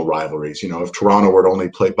divisional rivalries. If Toronto were to only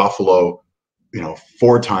play Buffalo,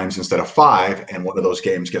 4 times instead of 5, and one of those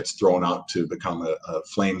games gets thrown out to become a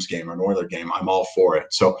Flames game or an Oilers game, I'm all for it.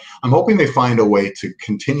 So I'm hoping they find a way to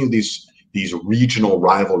continue these regional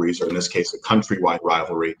rivalries, or in this case, a countrywide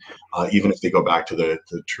rivalry, even if they go back to the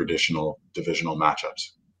traditional divisional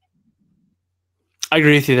matchups. I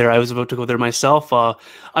agree with you there. I was about to go there myself.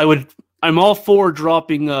 I'm all for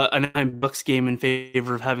dropping a $9 game in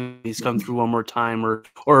favor of having these come through one more time, or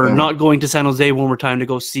not going to San Jose one more time to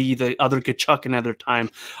go see the other Kachuk another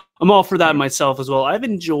time. I'm all for that myself as well. I've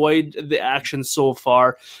enjoyed the action so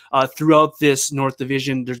far throughout this North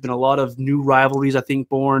Division. There's been a lot of new rivalries, I think,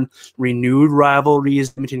 born, renewed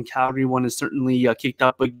rivalries. Edmonton Calgary one is certainly kicked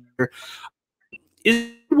up a gear.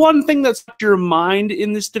 Is one thing that's on your mind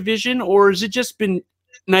in this division, or has it just been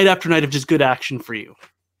night after night of just good action for you?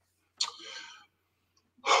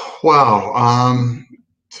 Wow.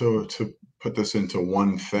 To put this into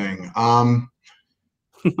one thing, I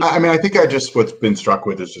think what's been struck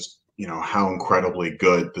with is just, how incredibly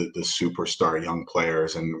good the superstar young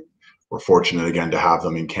players, and we're fortunate again to have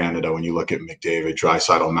them in Canada. When you look at McDavid,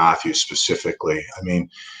 Draisaitl, Matthews specifically,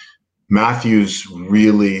 Matthews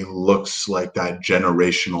really looks like that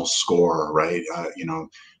generational scorer, right?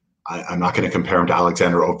 I'm not going to compare him to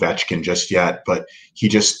Alexander Ovechkin just yet, but he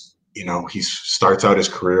just, he starts out his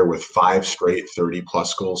career with 5 straight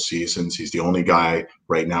 30-plus goal seasons. He's the only guy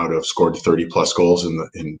right now to have scored 30-plus goals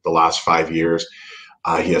in the last 5 years.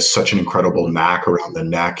 He has such an incredible knack around the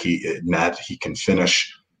net. He can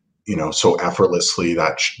finish, so effortlessly.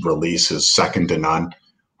 That release is second to none.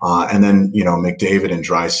 And then, McDavid and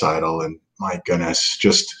Draisaitl, and my goodness,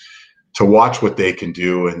 just to watch what they can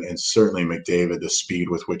do, and certainly McDavid, the speed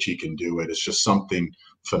with which he can do it is just something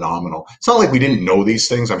phenomenal. It's not like we didn't know these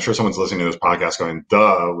things. I'm sure someone's listening to this podcast going,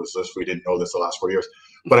 duh, we didn't know this the last 4 years.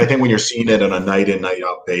 But I think when you're seeing it on a night in, night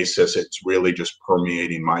out basis, it's really just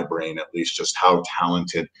permeating my brain, at least, just how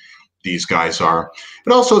talented these guys are.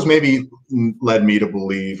 It also has maybe led me to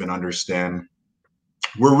believe and understand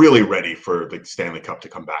we're really ready for the Stanley Cup to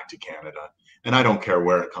come back to Canada. And I don't care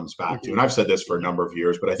where it comes back to. And I've said this for a number of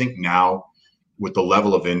years, but I think now with the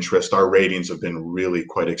level of interest, our ratings have been really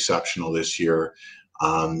quite exceptional this year.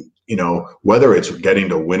 Whether it's getting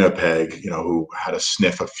to Winnipeg, who had a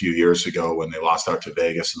sniff a few years ago when they lost out to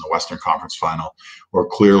Vegas in the Western Conference Final, or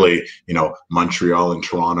clearly, Montreal and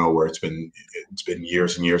Toronto, where it's been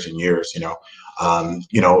years and years and years.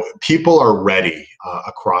 People are ready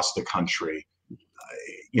across the country.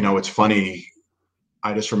 It's funny.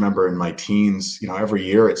 I just remember in my teens, every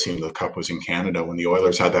year it seemed the Cup was in Canada when the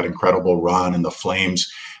Oilers had that incredible run and the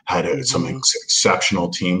Flames had some exceptional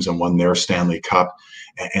teams and won their Stanley Cup.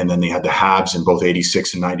 And then they had the Habs in both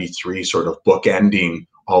 86 and 93 sort of bookending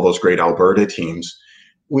all those great Alberta teams.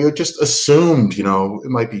 We had just assumed, it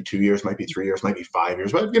might be 2 years, might be 3 years, might be 5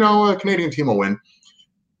 years, but, a Canadian team will win.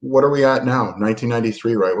 what are we at now?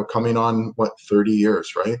 1993, right? We're coming on, what, 30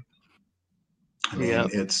 years, right? I mean, Yeah.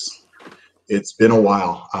 it's been a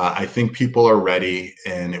while. I think people are ready,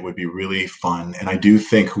 and it would be really fun. And I do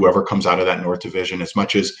think whoever comes out of that North Division, as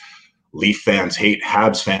much as Leaf fans hate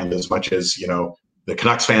Habs fans, as much as, you know, the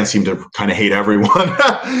Canucks fans seem to kind of hate everyone,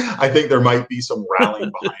 I think there might be some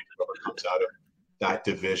rallying behind whoever comes out of that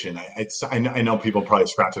division. I know people probably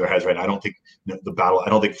scratch their heads right now. I don't think I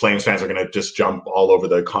don't think Flames fans are going to just jump all over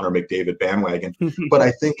the Connor McDavid bandwagon. But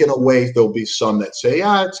I think in a way there'll be some that say,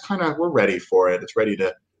 yeah, it's kind of, we're ready for it. It's ready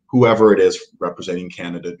to, whoever it is representing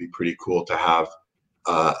Canada, it'd be pretty cool to have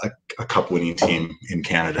a cup winning team in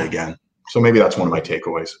Canada again. So maybe that's one of my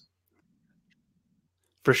takeaways.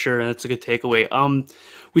 For sure, and that's a good takeaway.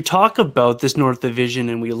 We talk about this North Division,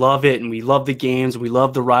 and we love it, and we love the games, and we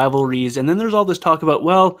love the rivalries, and then there's all this talk about,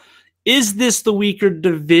 well, is this the weaker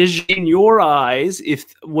division in your eyes? If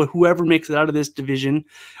whoever makes it out of this division,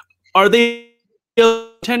 are they a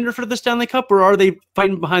contender for the Stanley Cup, or are they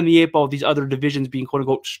fighting behind the eight ball, these other divisions being quote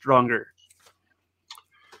unquote stronger?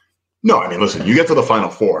 No, I mean, listen, you get to the Final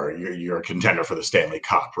Four, you're a contender for the Stanley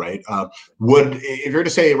Cup, right? If you're to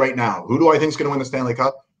say right now, who do I think is going to win the Stanley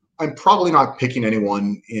Cup? I'm probably not picking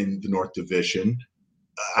anyone in the North Division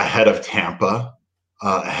ahead of Tampa,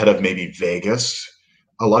 ahead of maybe Vegas.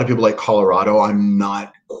 A lot of people like Colorado. I'm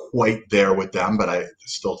not quite there with them, but I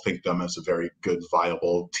still think them as a very good,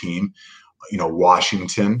 viable team. You know,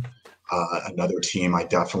 Washington, another team I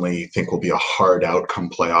definitely think will be a hard out come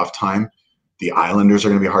playoff time. The Islanders are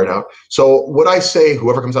going to be hard out. So would I say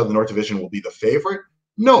whoever comes out of the North Division will be the favorite?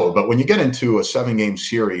 No, but when you get into a 7-game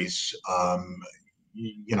series,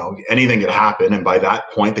 you know, anything could happen. And by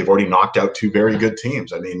that point, they've already knocked out 2 very good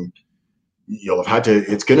teams. I mean, you'll have had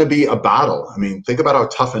to, it's going to be a battle. I mean, think about how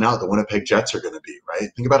tough and out the Winnipeg Jets are going to be, right?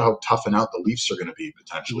 Think about how tough and out the Leafs are going to be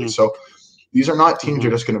potentially. So these are not teams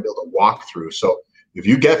you're just going to be able to walk through. So if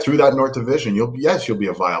you get through that North Division, you'll be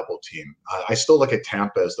a viable team. I still look at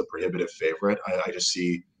Tampa as the prohibitive favorite. I just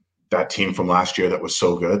see that team from last year that was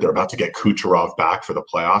so good. They're about to get Kucherov back for the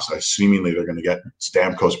playoffs. Seemingly they're going to get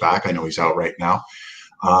Stamkos back. I know he's out right now.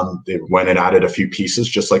 They went and added a few pieces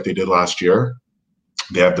just like they did last year.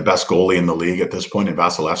 They have the best goalie in the league at this point in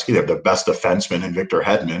Vasilevsky. They have the best defenseman in Victor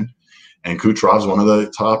Hedman. And Kucherov's one of the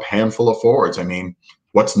top handful of forwards. I mean,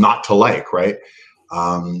 what's not to like, right?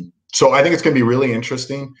 So I think it's going to be really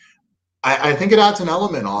interesting. I think it adds an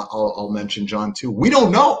element. I'll mention, John, too. We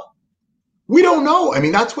don't know. We don't know. I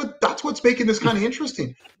mean, that's what's making this kind of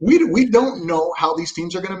interesting. We don't know how these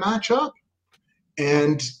teams are going to match up,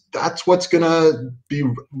 and that's what's going to be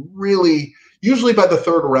really. Usually by the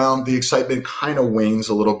third round, the excitement kind of wanes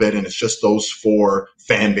a little bit, and it's just those 4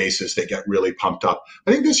 fan bases that get really pumped up.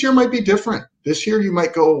 I think this year might be different. This year you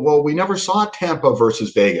might go, well, we never saw Tampa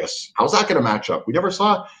versus Vegas. How's that going to match up? We never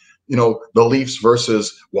saw, you know, the Leafs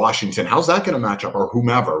versus Washington. How's that going to match up? Or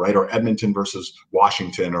whomever, right? Or Edmonton versus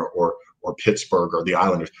Washington, or Pittsburgh, or the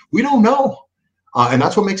Islanders. We don't know. And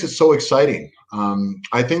that's what makes it so exciting.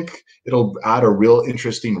 I think it'll add a real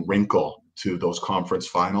interesting wrinkle to those conference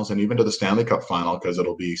finals and even to the Stanley Cup final, because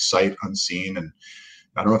it'll be sight unseen. And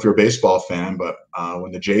I don't know if you're a baseball fan, but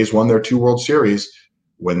when the Jays won their 2 World Series,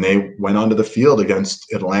 when they went onto the field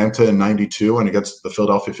against Atlanta in 92 and against the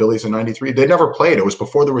Philadelphia Phillies in 93, they never played. It was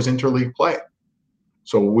before there was interleague play.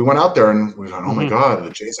 So we went out there and we went, oh my God, the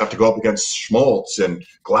Jays have to go up against Schmaltz and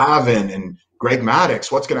Glavine and Greg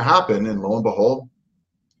Maddux. What's going to happen? And lo and behold,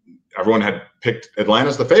 everyone had picked Atlanta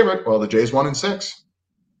as the favorite. Well, the Jays won in 6.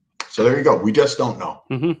 So there you go. We just don't know,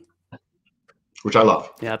 which I love.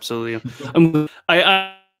 Yeah, absolutely.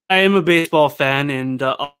 I am a baseball fan, and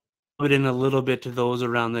I'll put in a little bit to those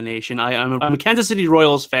around the nation. I'm a Kansas City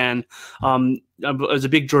Royals fan. I was a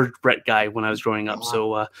big George Brett guy when I was growing up.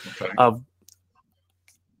 So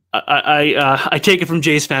I take it from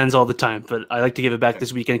Jays fans all the time, but I like to give it back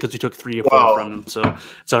this weekend because we took 3 or 4 from them. So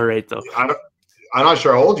it's all right, though. I'm not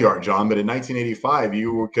sure how old you are, John, but in 1985,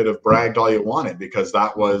 you could have bragged all you wanted because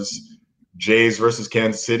that was Jays versus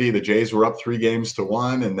Kansas City. The Jays were up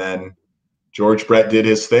 3-1, and then George Brett did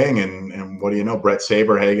his thing. And what do you know? Brett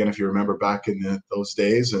Saberhagen, if you remember back in those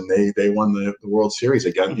days, and they won the World Series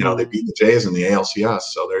again. You know, they beat the Jays in the ALCS.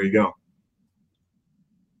 So there you go.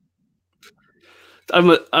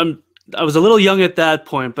 I was a little young at that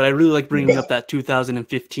point, but I really like bringing up that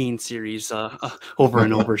 2015 series over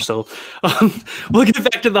and over. So we'll get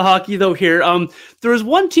back to the hockey, though, here. There was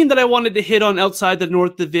one team that I wanted to hit on outside the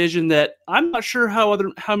North Division that I'm not sure how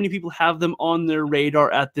many people have them on their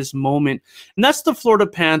radar at this moment, and that's the Florida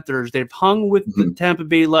Panthers. They've hung with the Tampa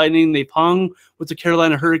Bay Lightning. They've hung with the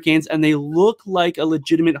Carolina Hurricanes, and they look like a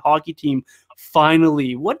legitimate hockey team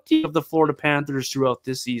finally. What do you think of the Florida Panthers throughout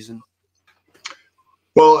this season?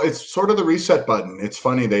 Well, it's sort of the reset button. It's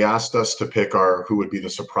funny. They asked us to pick who would be the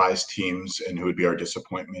surprise teams and who would be our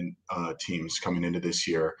disappointment teams coming into this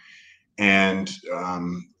year. And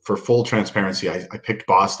for full transparency, I picked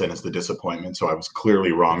Boston as the disappointment. So I was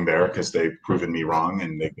clearly wrong there because they've proven me wrong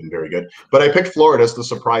and they've been very good. But I picked Florida as the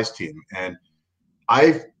surprise team. And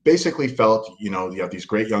I basically felt, you have these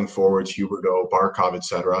great young forwards, Huberdeau, Barkov,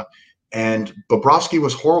 etc. And Bobrovsky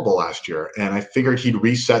was horrible last year, and I figured he'd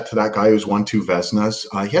reset to that guy who's won 2 Vezinas.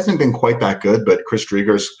 He hasn't been quite that good, but Chris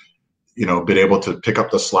Drieger's, been able to pick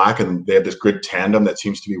up the slack, and they have this good tandem that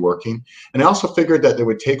seems to be working. And I also figured that they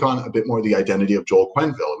would take on a bit more the identity of Joel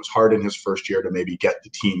Quenneville. It was hard in his first year to maybe get the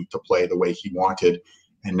team to play the way he wanted,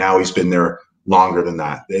 and now he's been there longer than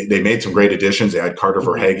that. They made some great additions. They had Carter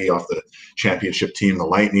Verhaeghe off the championship team, the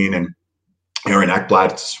Lightning, and Aaron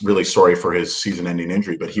Ekblad's really sorry for his season-ending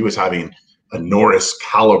injury, but he was having a Norris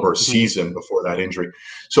caliber season before that injury.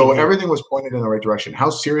 So everything was pointed in the right direction.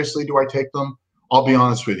 How seriously do I take them? I'll be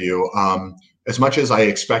honest with you. As much as I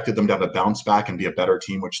expected them to have a bounce back and be a better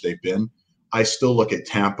team, which they've been, I still look at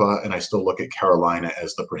Tampa and I still look at Carolina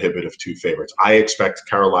as the prohibitive 2 favorites. I expect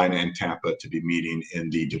Carolina and Tampa to be meeting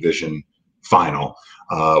in the division final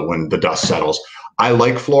when the dust settles. I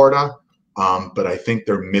like Florida. But I think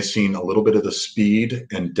they're missing a little bit of the speed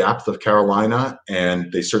and depth of Carolina,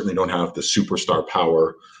 and they certainly don't have the superstar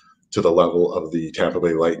power to the level of the Tampa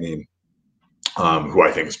Bay Lightning, who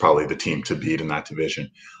I think is probably the team to beat in that division.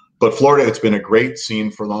 But Florida, it's been a great scene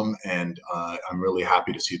for them, and I'm really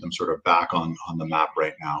happy to see them sort of back on the map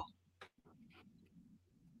right now.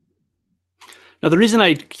 Now, the reason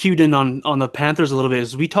I cued in on the Panthers a little bit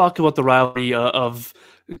is we talked about the rivalry of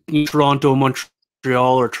Toronto, Montreal,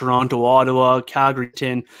 or Toronto, Ottawa,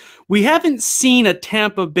 Calgary. We haven't seen a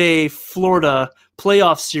Tampa Bay, Florida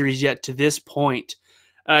playoff series yet to this point.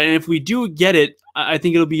 And if we do get it, I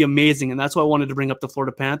think it'll be amazing. And that's why I wanted to bring up the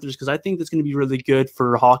Florida Panthers, because I think that's going to be really good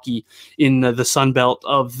for hockey in the Sun Belt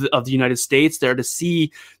of the United States there, to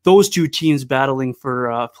see those 2 teams battling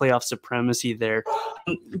for playoff supremacy there.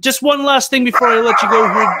 Just one last thing before I let you go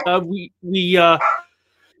here. We know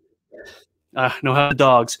how the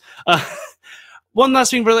dogs. One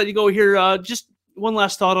last thing before I let you go here. Just one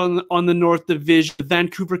last thought on the North Division. The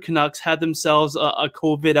Vancouver Canucks had themselves a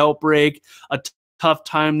COVID outbreak, a tough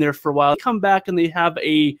time there for a while. They come back and they have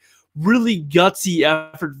a really gutsy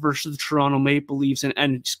effort versus the Toronto Maple Leafs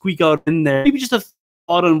and squeak out in there. Maybe just a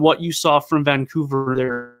thought on what you saw from Vancouver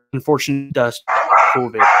there. Unfortunate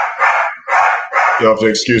COVID. You have to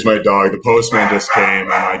excuse my dog. The postman just came, and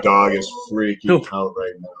my dog is freaking out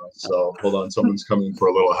right now. So hold on, someone's coming for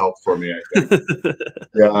a little help for me, I think.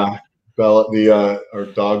 Yeah, Bella, our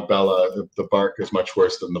dog Bella. The bark is much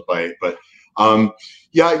worse than the bite. But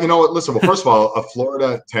yeah, you know what? Listen. Well, first of all, a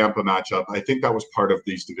Florida-Tampa matchup. I think that was part of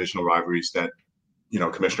these divisional rivalries that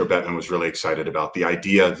Commissioner Bettman was really excited about. The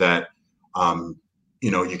idea that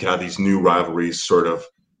you can have these new rivalries sort of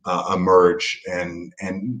emerge, and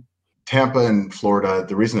Tampa and Florida,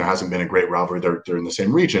 the reason there hasn't been a great rivalry, they're in the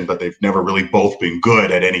same region, but they've never really both been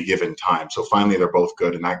good at any given time. So finally, they're both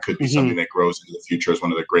good, and that could be something that grows into the future as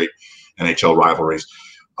one of the great NHL rivalries.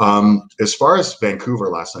 As far as Vancouver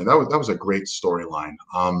last night, that was a great storyline.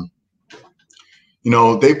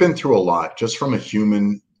 They've been through a lot just from a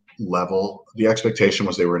human level. The expectation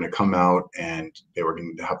was they were going to come out and they were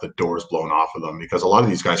going to have the doors blown off of them, because a lot of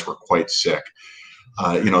these guys were quite sick.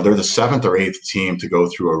 They're the 7th or 8th team to go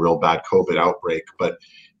through a real bad COVID outbreak, but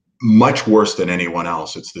much worse than anyone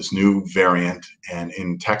else. It's this new variant, and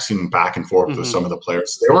in texting back and forth with some of the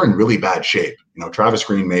players, they were in really bad shape. Travis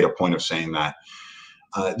Green made a point of saying that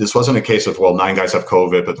this wasn't a case of, well, 9 guys have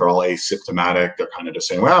COVID, but they're all asymptomatic. They're kind of just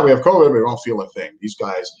saying, well, we have COVID, but we don't feel a thing. These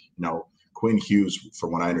guys, Quinn Hughes,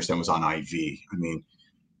 from what I understand, was on IV. I mean,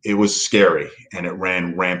 it was scary, and it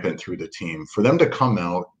ran rampant through the team. For them to come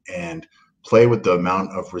out and play with the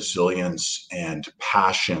amount of resilience and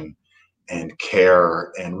passion and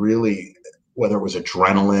care, and really, whether it was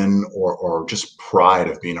adrenaline or just pride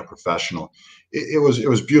of being a professional, it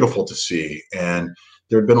was beautiful to see. And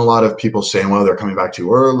there had been a lot of people saying, well, they're coming back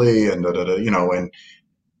too early, and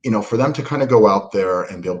for them to kind of go out there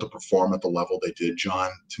and be able to perform at the level they did, John,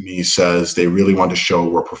 to me says they really want to show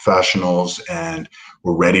we're professionals and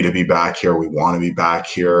we're ready to be back here. We want to be back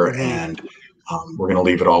here, and we're going to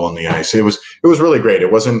leave it all on the ice. It was really great. It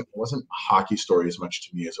wasn't a hockey story as much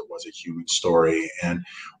to me as it was a human story. And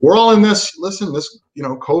we're all in this. Listen,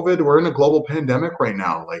 COVID. We're in a global pandemic right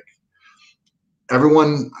now. Like,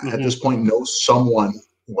 everyone at this point knows someone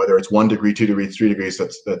whether it's 1 degree, 2 degrees, 3 degrees,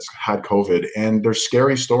 that's had COVID. And there's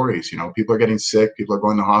scary stories. You know, people are getting sick, people are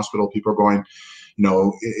going to hospital, people are going, you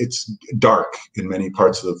know, it's dark in many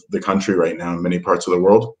parts of the country right now, in many parts of the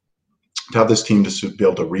world. To have this team just be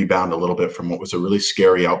able to rebound a little bit from what was a really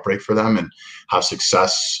scary outbreak for them and have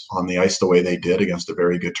success on the ice the way they did against a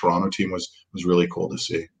very good Toronto team was really cool to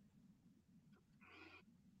see.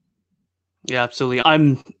 Yeah, absolutely.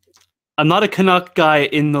 I'm not a Canuck guy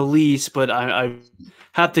in the least, but I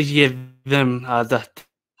have to give them the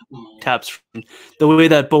taps from the way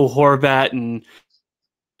that Bo Horvat and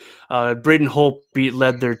Braden Holtby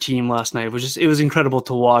led their team last night. It was incredible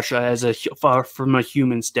to watch from a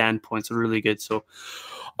human standpoint. So really good. So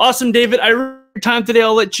awesome, David. I ran out of time today.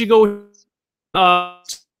 I'll let you go.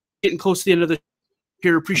 Getting close to the end of the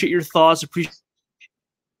here. Appreciate your thoughts. Appreciate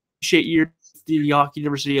the Hockey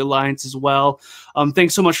Diversity Alliance as well.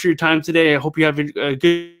 Thanks so much for your time today. I hope you have a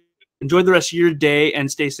good enjoy the rest of your day and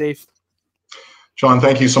stay safe. Sean,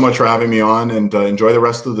 thank you so much for having me on, and enjoy the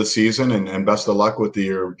rest of the season, and best of luck with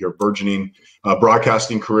your burgeoning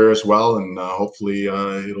broadcasting career as well. And hopefully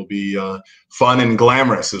it'll be fun and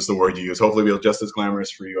glamorous is the word you use. Hopefully it'll be just as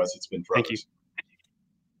glamorous for you as it's been for others. Thank you.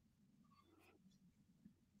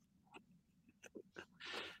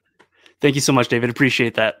 Thank you so much, David.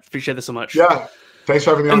 Appreciate that. Appreciate this so much. Yeah. Thanks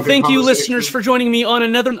for having me on. And thank you, listeners, for joining me on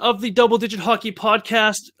another of the Double Digit Hockey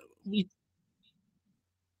Podcast. A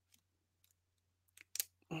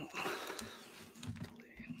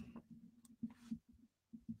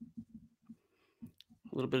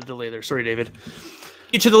little bit of delay there. Sorry, David.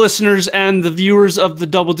 To the listeners and the viewers of the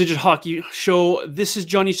Double Digit Hockey Show, this is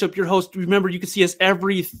John Easthope, your host. Remember, you can see us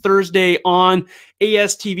every Thursday on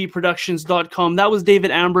ASTVproductions.com. That was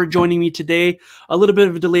David Amber joining me today. A little bit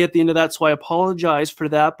of a delay at the end of that, so I apologize for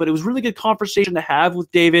that. But it was a really good conversation to have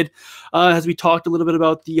with David as we talked a little bit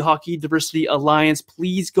about the Hockey Diversity Alliance.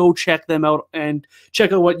 Please go check them out and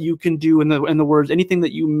check out what you can do in the words. Anything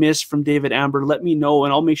that you missed from David Amber, let me know,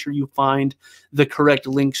 and I'll make sure you find the correct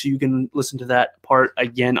link so you can listen to that part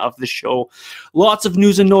again of the show. Lots of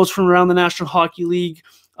news and notes from around the National Hockey League.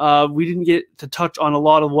 We didn't get to touch on a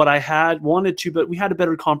lot of what I wanted to, but we had a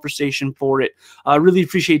better conversation for it. I really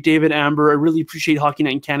appreciate David Amber. I really appreciate Hockey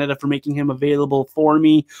Night in Canada for making him available for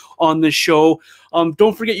me on this show.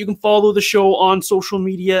 Don't forget, you can follow the show on social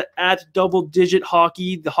media at Double Digit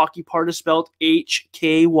Hockey. The hockey part is spelled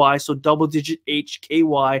HKY, so Double Digit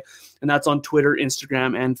HKY, and that's on Twitter,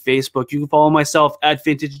 Instagram, and Facebook. You can follow myself at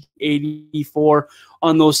Vintage84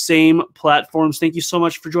 on those same platforms. Thank you so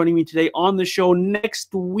much for joining me today on the show.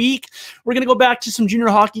 Next week, we're going to go back to some junior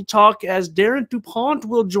hockey talk as Darren DuPont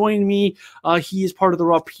will join me. He is part of the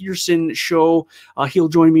Rob Peterson show. He'll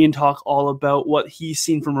join me and talk all about what he's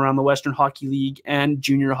seen from around the Western Hockey League and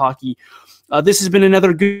junior hockey. This has been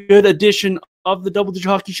another good edition of the Double Digit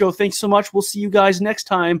Hockey Show. Thanks so much. We'll see you guys next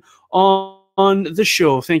time on the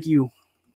show. Thank you.